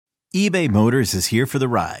eBay Motors is here for the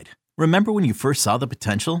ride. Remember when you first saw the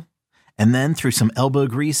potential? And then through some elbow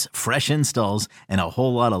grease, fresh installs, and a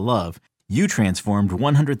whole lot of love, you transformed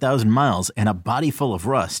 100,000 miles and a body full of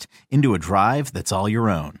rust into a drive that's all your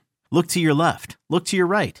own. Look to your left. Look to your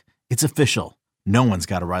right. It's official. No one's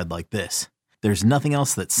got a ride like this. There's nothing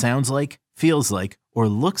else that sounds like, feels like, or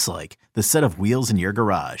looks like the set of wheels in your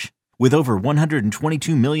garage. With over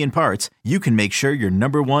 122 million parts, you can make sure your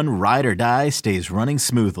number one ride or die stays running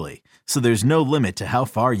smoothly. So there's no limit to how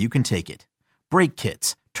far you can take it. Brake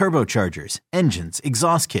kits, turbochargers, engines,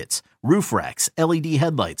 exhaust kits, roof racks, LED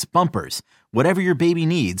headlights, bumpers, whatever your baby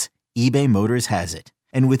needs, eBay Motors has it.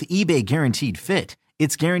 And with eBay Guaranteed Fit,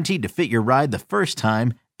 it's guaranteed to fit your ride the first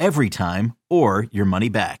time, every time, or your money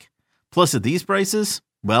back. Plus at these prices,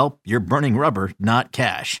 well, you're burning rubber, not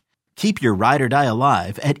cash. Keep your ride or die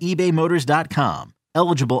alive at ebaymotors.com.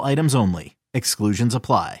 Eligible items only. Exclusions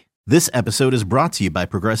apply. This episode is brought to you by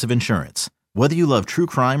Progressive Insurance. Whether you love true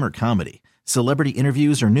crime or comedy, celebrity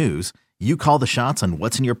interviews or news, you call the shots on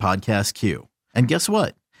what's in your podcast queue. And guess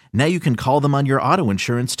what? Now you can call them on your auto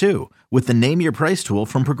insurance too with the Name Your Price tool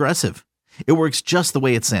from Progressive. It works just the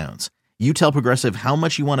way it sounds. You tell Progressive how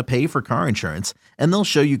much you want to pay for car insurance, and they'll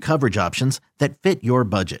show you coverage options that fit your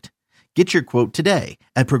budget. Get your quote today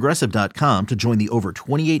at Progressive.com to join the over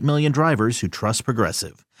 28 million drivers who trust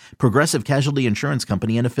Progressive. Progressive Casualty Insurance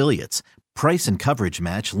Company and Affiliates. Price and coverage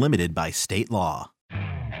match limited by state law.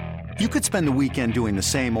 You could spend the weekend doing the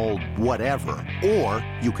same old whatever, or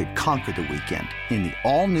you could conquer the weekend in the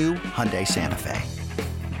all-new Hyundai Santa Fe.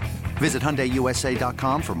 Visit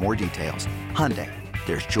HyundaiUSA.com for more details. Hyundai,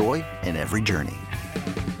 there's joy in every journey.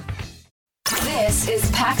 This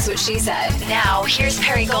is Pax What She Said. Now, here's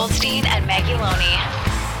Perry Goldstein and Maggie Loney.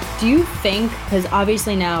 Do you think, because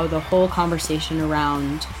obviously now the whole conversation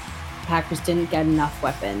around Packers didn't get enough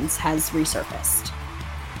weapons has resurfaced.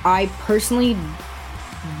 I personally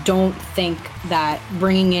don't think that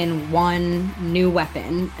bringing in one new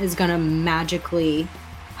weapon is going to magically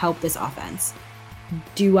help this offense.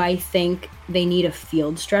 Do I think they need a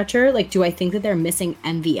field stretcher? Like, do I think that they're missing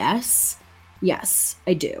MVS? Yes,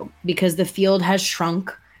 I do, because the field has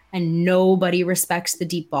shrunk and nobody respects the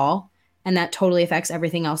deep ball, and that totally affects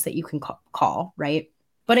everything else that you can call, right?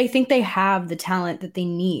 But I think they have the talent that they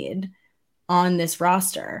need on this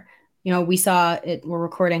roster. You know, we saw it, we're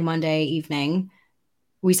recording Monday evening.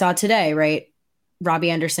 We saw today, right?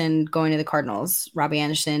 Robbie Anderson going to the Cardinals. Robbie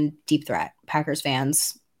Anderson, deep threat. Packers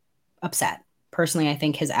fans upset. Personally, I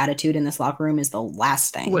think his attitude in this locker room is the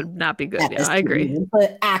last thing. Would not be good. Yeah, I agree.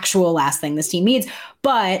 The actual last thing this team needs.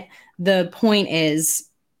 But the point is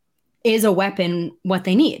a weapon what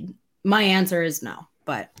they need? My answer is no,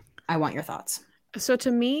 but I want your thoughts. So to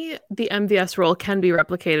me, the MVS role can be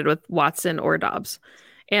replicated with Watson or Dobbs.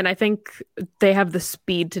 And I think they have the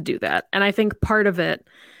speed to do that. And I think part of it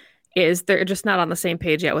is they're just not on the same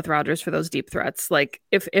page yet with Rodgers for those deep threats. Like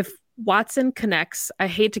if Watson connects, I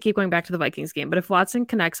hate to keep going back to the Vikings game, but if Watson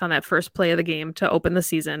connects on that first play of the game to open the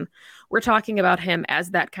season, we're talking about him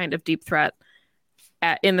as that kind of deep threat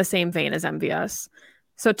in the same vein as MVS.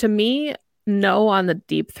 So to me, no on the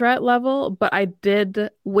deep threat level, but I did,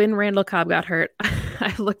 when Randall Cobb got hurt,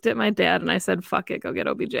 I looked at my dad and I said, fuck it, go get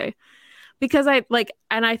OBJ. Because I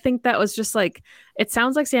think that was just like, it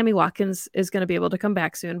sounds like Sammy Watkins is going to be able to come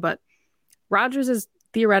back soon, but Rodgers is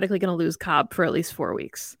theoretically going to lose Cobb for at least 4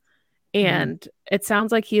 weeks. And it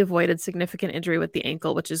sounds like he avoided significant injury with the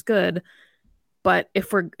ankle, which is good. But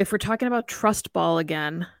if we're talking about trust ball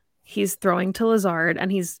again, he's throwing to Lazard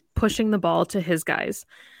and he's pushing the ball to his guys.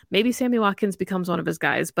 Maybe Sammy Watkins becomes one of his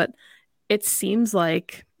guys, but it seems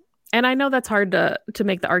like, and I know that's hard to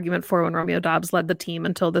make the argument for when Romeo Doubs led the team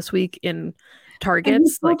until this week in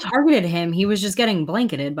targets. Like targeted him. He was just getting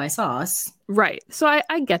blanketed by Sauce. Right. So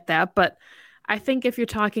I get that. But I think if you're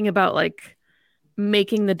talking about like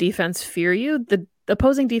making the defense fear you, the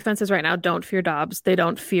opposing defenses right now don't fear Dobbs. They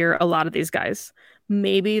don't fear a lot of these guys.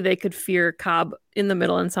 Maybe they could fear Cobb in the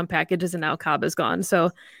middle in some packages, and now Cobb is gone.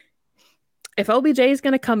 So if OBJ is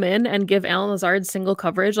going to come in and give Allen Lazard single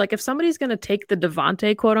coverage, like if somebody's going to take the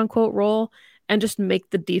Devontae quote unquote role and just make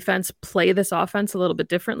the defense play this offense a little bit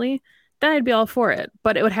differently, then I'd be all for it.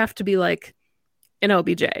 But it would have to be like an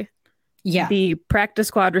OBJ. Yeah. The practice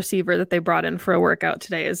squad receiver that they brought in for a workout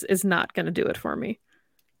today is not going to do it for me.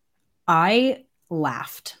 I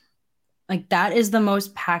laughed. Like that is the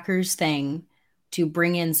most Packers thing, to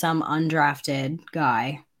bring in some undrafted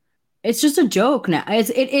guy. It's just a joke now.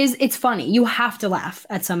 It's funny. You have to laugh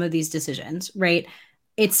at some of these decisions, right?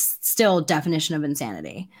 It's still definition of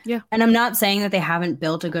insanity. Yeah. And I'm not saying that they haven't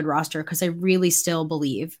built a good roster, because I really still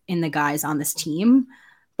believe in the guys on this team.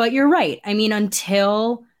 But you're right. I mean,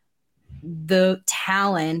 until the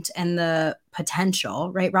talent and the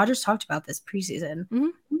potential, right? Rodgers talked about this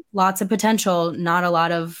preseason. Lots of potential, not a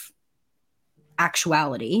lot of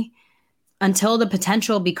actuality. Until the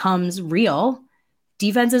potential becomes real,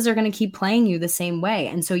 defenses are going to keep playing you the same way.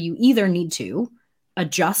 And so you either need to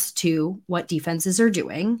adjust to what defenses are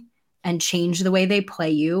doing and change the way they play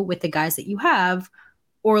you with the guys that you have,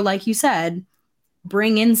 or like you said,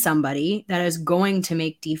 bring in somebody that is going to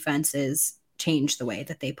make defenses change the way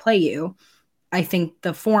that they play you. I think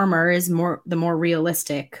the former is the more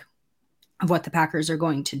realistic of what the Packers are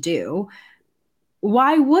going to do.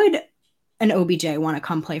 Why would an OBJ want to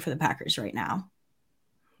come play for the Packers right now?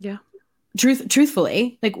 Yeah.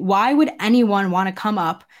 Truthfully, like, why would anyone want to come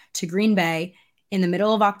up to Green Bay in the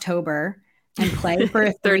middle of October and play for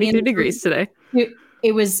a 32 degrees today?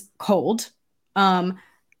 It was cold.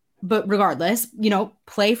 But regardless,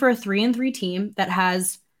 play for a 3-3 team that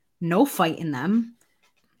has no fight in them.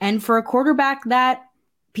 And for a quarterback that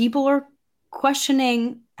people are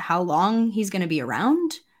questioning how long he's going to be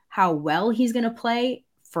around, how well he's going to play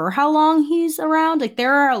for how long he's around. Like,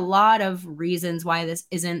 there are a lot of reasons why this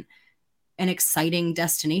isn't an exciting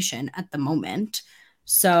destination at the moment.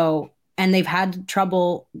 So, and they've had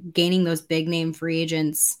trouble gaining those big name free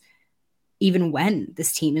agents even when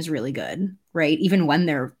this team is really good, right? Even when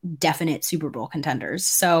they're definite Super Bowl contenders.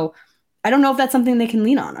 So I don't know if that's something they can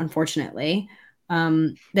lean on, unfortunately.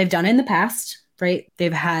 They've done it in the past, right?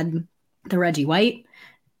 They've had the Reggie White,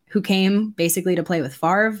 who came basically to play with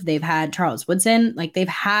Favre. They've had Charles Woodson. Like, they've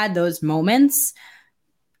had those moments.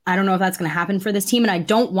 I don't know if that's going to happen for this team, and I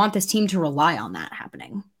don't want this team to rely on that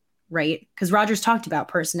happening, right? Because Rodgers talked about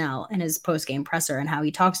personnel in his post-game presser and how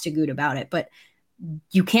he talks to Good about it, but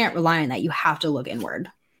you can't rely on that. You have to look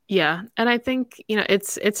inward. Yeah, and I think,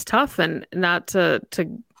 it's tough, and not to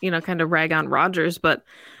kind of rag on Rodgers, but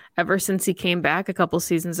ever since he came back a couple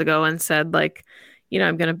seasons ago and said, like,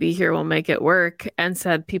 I'm going to be here, we'll make it work, and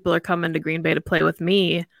said people are coming to Green Bay to play with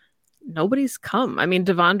me, nobody's come. I mean,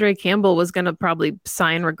 Devondre Campbell was going to probably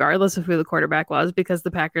sign regardless of who the quarterback was because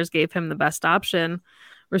the Packers gave him the best option.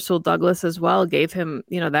 Rasul Douglas as well gave him,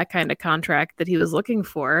 that kind of contract that he was looking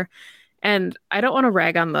for. And I don't want to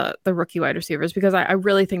rag on the rookie wide receivers because I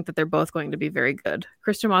really think that they're both going to be very good.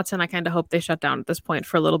 Christian Watson, I kind of hope they shut down at this point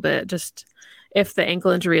for a little bit. Just if the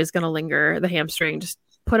ankle injury is going to linger, the hamstring, just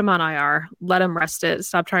put him on IR, let him rest it,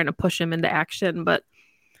 stop trying to push him into action. But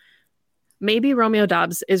maybe Romeo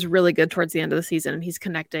Doubs is really good towards the end of the season and he's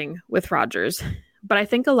connecting with Rodgers. But I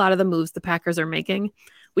think a lot of the moves the Packers are making,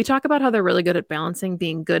 we talk about how they're really good at balancing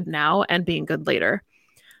being good now and being good later.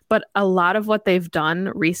 But a lot of what they've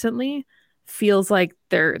done recently feels like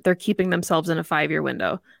they're keeping themselves in a 5-year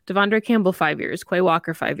window. Devondre Campbell, 5 years. Quay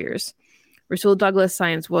Walker, 5 years. Rasul Douglas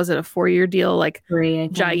signs, was it a 4-year deal? Like,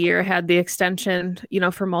 Jair had the extension,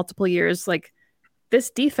 for multiple years. Like, this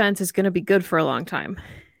defense is going to be good for a long time.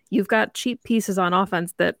 You've got cheap pieces on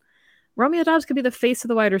offense that Romeo Doubs could be the face of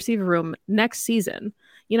the wide receiver room next season.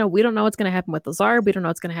 We don't know what's going to happen with Lazard. We don't know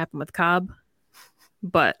what's going to happen with Cobb.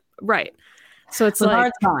 But, right. So it's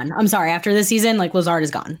Lazard's gone. I'm sorry. After this season, like, Lazard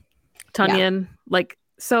is gone. Tunyon,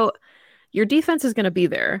 so your defense is going to be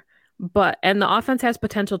there, and the offense has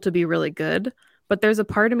potential to be really good. But there's a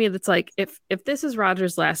part of me that's like, if this is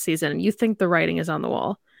Rodgers' last season and you think the writing is on the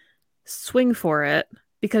wall, swing for it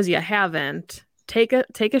because you haven't. Take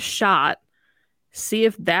a shot. See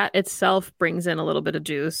if that itself brings in a little bit of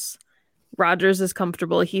juice. Rodgers is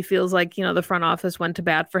comfortable. He feels like, the front office went to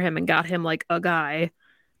bat for him and got him like a guy.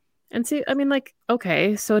 And see, I mean, like,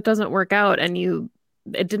 okay, so it doesn't work out and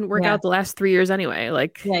it didn't work out the last 3 years anyway.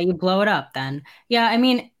 Like, yeah, you blow it up then. Yeah, I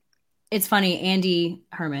mean, it's funny. Andy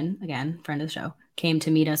Herman, again, friend of the show, came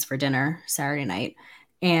to meet us for dinner Saturday night.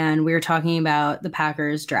 And we were talking about the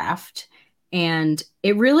Packers draft. And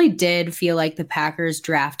it really did feel like the Packers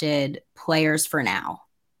drafted players for now,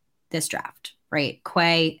 this draft, right?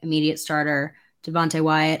 Quay, immediate starter. Devonte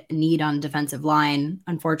Wyatt, need on defensive line,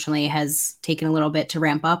 unfortunately has taken a little bit to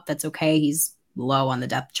ramp up. That's okay. He's low on the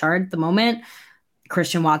depth chart at the moment.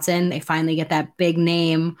 Christian Watson, they finally get that big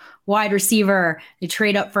name wide receiver. They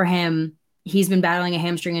trade up for him. He's been battling a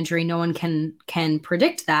hamstring injury. No one can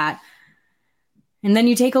predict that. And then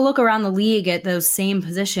you take a look around the league at those same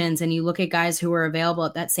positions and you look at guys who are available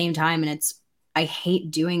at that same time. And I hate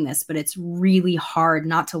doing this, but it's really hard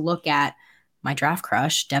not to look at my draft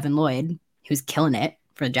crush, Devin Lloyd, who's killing it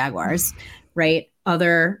for the Jaguars, right?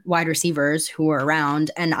 Other wide receivers who are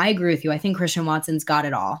around. And I agree with you. I think Christian Watson's got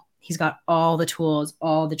it all. He's got all the tools,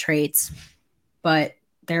 all the traits, but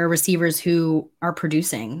there are receivers who are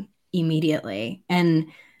producing immediately. And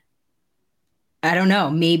I don't know,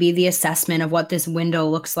 maybe the assessment of what this window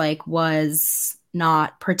looks like was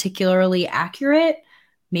not particularly accurate.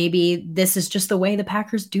 Maybe this is just the way the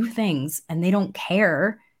Packers do things and they don't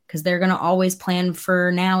care because they're going to always plan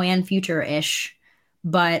for now and future-ish.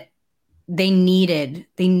 But they needed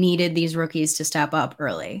these rookies to step up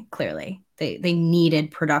early, clearly. They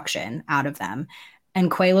needed production out of them.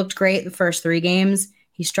 And Quay looked great the first 3 games.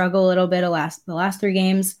 He struggled a little bit the last 3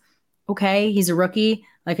 games. Okay, he's a rookie.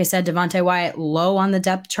 Like I said, Devonte Wyatt low on the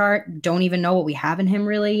depth chart. Don't even know what we have in him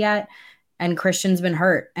really yet. And Christian's been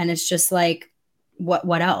hurt. And it's just like,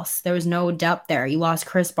 what else? There was no depth there. You lost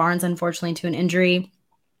Chris Barnes, unfortunately, to an injury.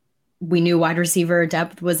 We knew wide receiver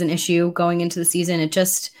depth was an issue going into the season. It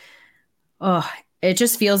just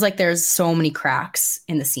feels like there's so many cracks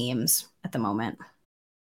in the seams at the moment.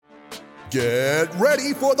 Get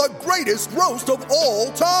ready for the greatest roast of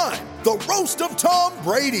all time, the Roast of Tom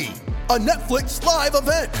Brady, a Netflix live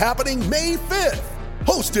event happening May 5th.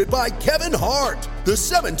 Hosted by Kevin Hart, the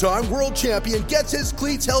 7-time world champion gets his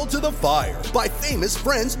cleats held to the fire by famous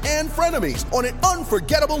friends and frenemies on an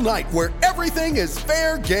unforgettable night where everything is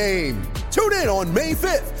fair game. Tune in on May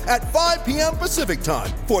 5th at 5 p.m. Pacific time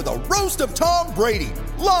for the Roast of Tom Brady,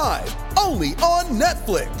 live only on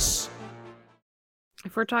Netflix.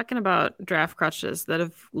 If we're talking about draft crutches that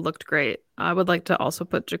have looked great, I would like to also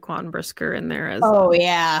put Jaquan Brisker in there as. Oh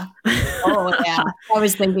yeah, I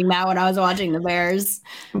was thinking that when I was watching the Bears.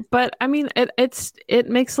 But I mean, it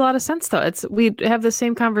makes a lot of sense though. We have the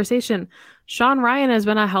same conversation. Sean Ryan has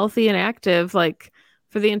been a healthy and active like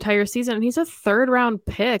for the entire season, and he's a 3rd round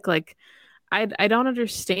pick. Like, I don't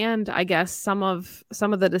understand. I guess some of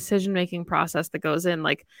the decision making process that goes in,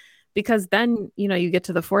 like, because then you get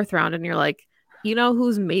to the 4th round and you're like.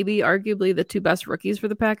 Who's maybe arguably the 2 best rookies for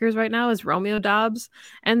the Packers right now is Romeo Doubs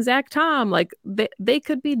and Zach Tom. Like they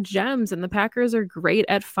could be gems, and the Packers are great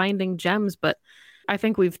at finding gems. But I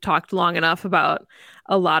think we've talked long enough about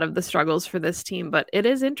a lot of the struggles for this team. But it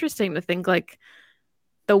is interesting to think like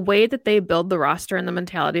the way that they build the roster and the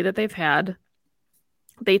mentality that they've had,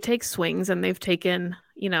 they take swings and they've taken,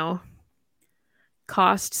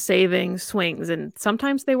 cost saving swings. And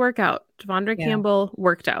sometimes they work out. Devondre Campbell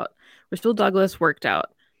worked out. Rasul Douglas worked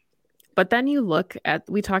out. But then you look at,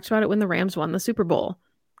 we talked about it when the Rams won the Super Bowl.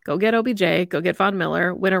 Go get OBJ, go get Von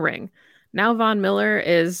Miller, win a ring. Now Von Miller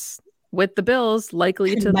is with the Bills,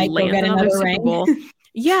 likely to land another Super Bowl.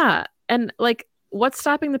 Yeah. And like, what's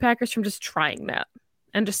stopping the Packers from just trying that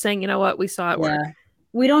and just saying, you know what, we saw it work?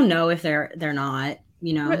 We don't know if they're not,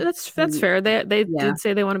 That's fair. They did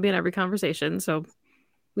say they want to be in every conversation. So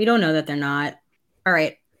we don't know that they're not. All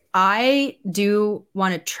right. I do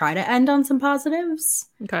want to try to end on some positives.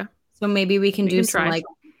 Okay. So maybe we can do some like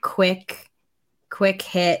quick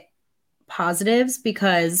hit positives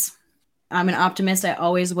because I'm an optimist. I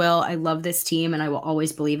always will. I love this team and I will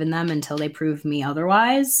always believe in them until they prove me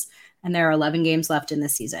otherwise. And there are 11 games left in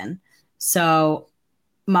this season. So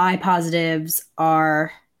my positives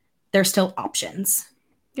are there's still options.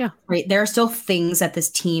 Yeah. Right. There are still things that this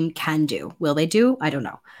team can do. Will they do? I don't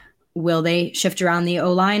know. Will they shift around the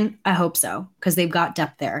O-line? I hope so, because they've got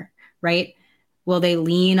depth there, right? Will they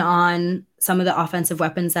lean on some of the offensive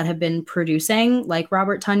weapons that have been producing, like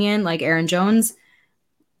Robert Tonyan, like Aaron Jones,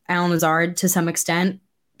 Allen Lazard to some extent,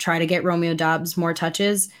 try to get Romeo Doubs more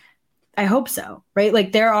touches? I hope so, right?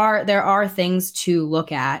 Like there are things to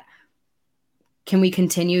look at. Can we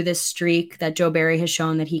continue this streak that Joe Barry has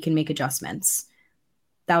shown that he can make adjustments?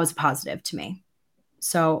 That was a positive to me.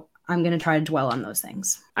 So I'm going to try to dwell on those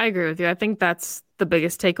things. I agree with you. I think that's the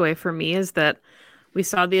biggest takeaway for me is that we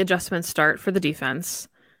saw the adjustments start for the defense.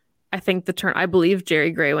 I think I believe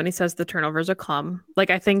Jerry Gray when he says the turnovers are come. Like,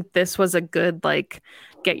 I think this was a good, like,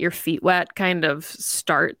 get your feet wet kind of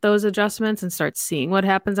start those adjustments and start seeing what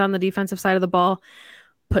happens on the defensive side of the ball.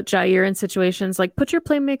 Put Jair in situations, like put your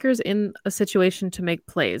playmakers in a situation to make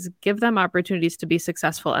plays, give them opportunities to be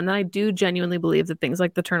successful. And then I do genuinely believe that things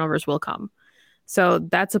like the turnovers will come. So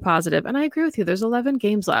that's a positive. And I agree with you. There's 11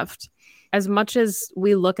 games left. As much as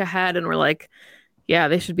we look ahead and we're like, yeah,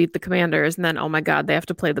 they should beat the Commanders. And then, oh my God, they have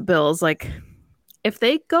to play the Bills. Like if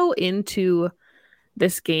they go into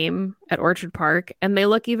this game at Orchard Park and they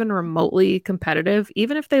look even remotely competitive,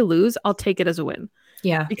 even if they lose, I'll take it as a win.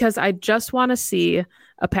 Yeah. Because I just want to see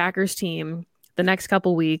a Packers team the next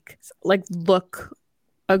couple weeks, like look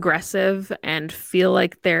aggressive and feel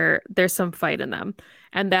like there's some fight in them.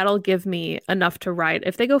 And that'll give me enough to ride.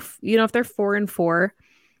 If they go, if they're 4-4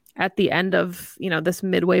 at the end of, this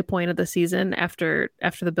midway point of the season after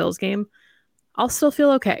the Bills game, I'll still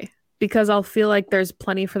feel okay because I'll feel like there's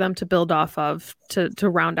plenty for them to build off of to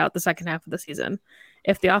round out the second half of the season.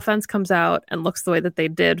 If the offense comes out and looks the way that they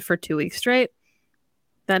did for 2 weeks straight,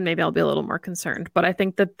 then maybe I'll be a little more concerned. But I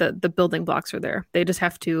think that the building blocks are there. They just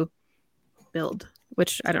have to build,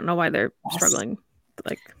 which I don't know why they're struggling.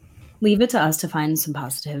 Like, leave it to us to find some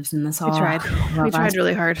positives in this. We tried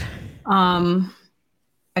really hard.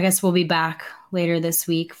 I guess we'll be back later this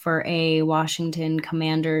week for a Washington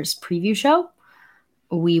Commanders preview show.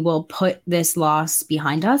 We will put this loss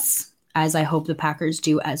behind us, as I hope the Packers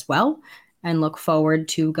do as well, and look forward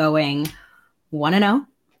to going 1-0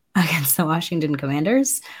 against the Washington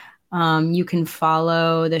Commanders. You can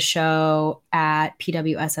follow the show at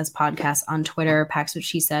PWSS Podcast on Twitter, Pax What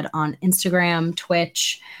She Said on Instagram,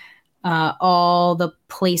 Twitch, all the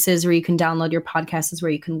places where you can download your podcasts is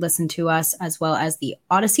where you can listen to us, as well as the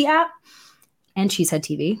Odyssey app and Cheesehead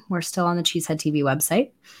TV. We're still on the Cheesehead TV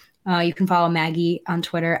website. You can follow Maggie on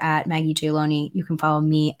Twitter at Maggie J. Loney. You can follow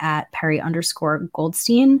me at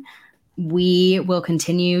Perry_Goldstein. We will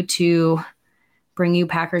continue to bring you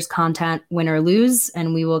Packers content, win or lose,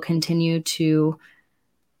 and we will continue to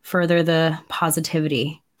further the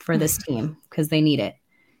positivity for this team because they need it.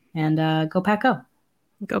 And go Pack Go.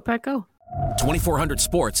 Go Pack Go. 2400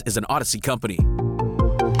 Sports is an Odyssey company.